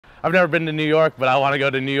I've never been to New York, but I want to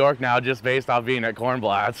go to New York now just based off being at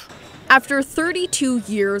Kornblatt's. After 32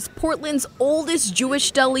 years, Portland's oldest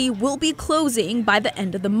Jewish deli will be closing by the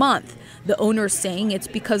end of the month. The owner's saying it's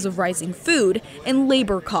because of rising food and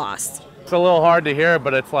labor costs. It's a little hard to hear,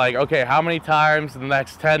 but it's like, okay, how many times in the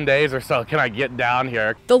next 10 days or so can I get down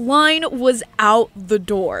here? The line was out the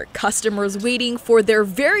door. Customers waiting for their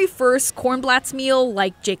very first Kornblatt's meal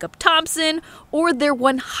like Jacob Thompson or their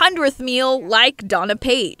 100th meal like Donna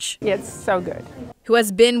Page. It's so good. Who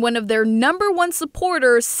has been one of their #1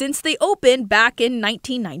 supporters since they opened back in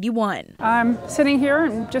 1991. I'm sitting here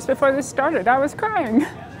and just before this started, I was crying.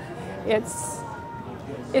 It's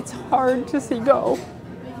hard to see go.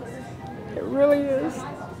 It really is.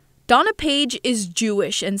 Donna Page is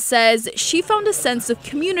Jewish and says she found a sense of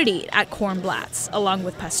community at Kornblatt's, along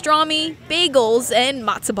with pastrami, bagels, and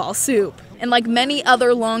matzo ball soup. And like many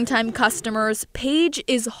other longtime customers, Page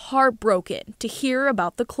is heartbroken to hear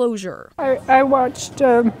about the closure. I watched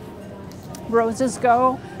Rose's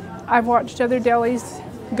go. I've watched other delis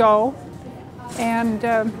go. And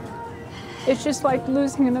it's just like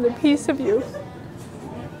losing another piece of you.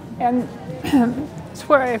 And it's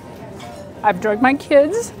where I've drugged my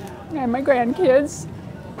kids and my grandkids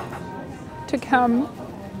to come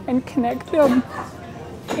and connect them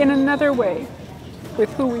in another way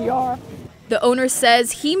with who we are. The owner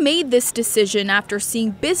says he made this decision after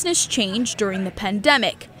seeing business change during the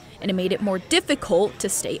pandemic, and it made it more difficult to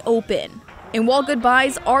stay open. And while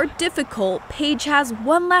goodbyes are difficult, Page has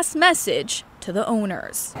one last message to the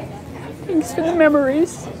owners. Thanks for the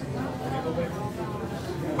memories.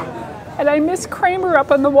 And I miss Kramer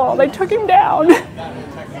up on the wall. They took him down.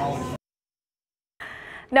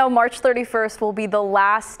 Now, March 31st will be the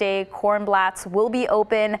last day Kornblatt's will be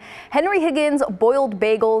open. Henry Higgins Boiled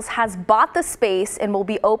Bagels has bought the space and will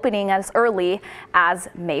be opening as early as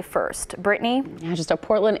May 1st. Brittany? Yeah, just a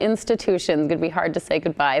Portland institution. It's going to be hard to say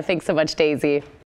goodbye. Thanks so much, Daisy.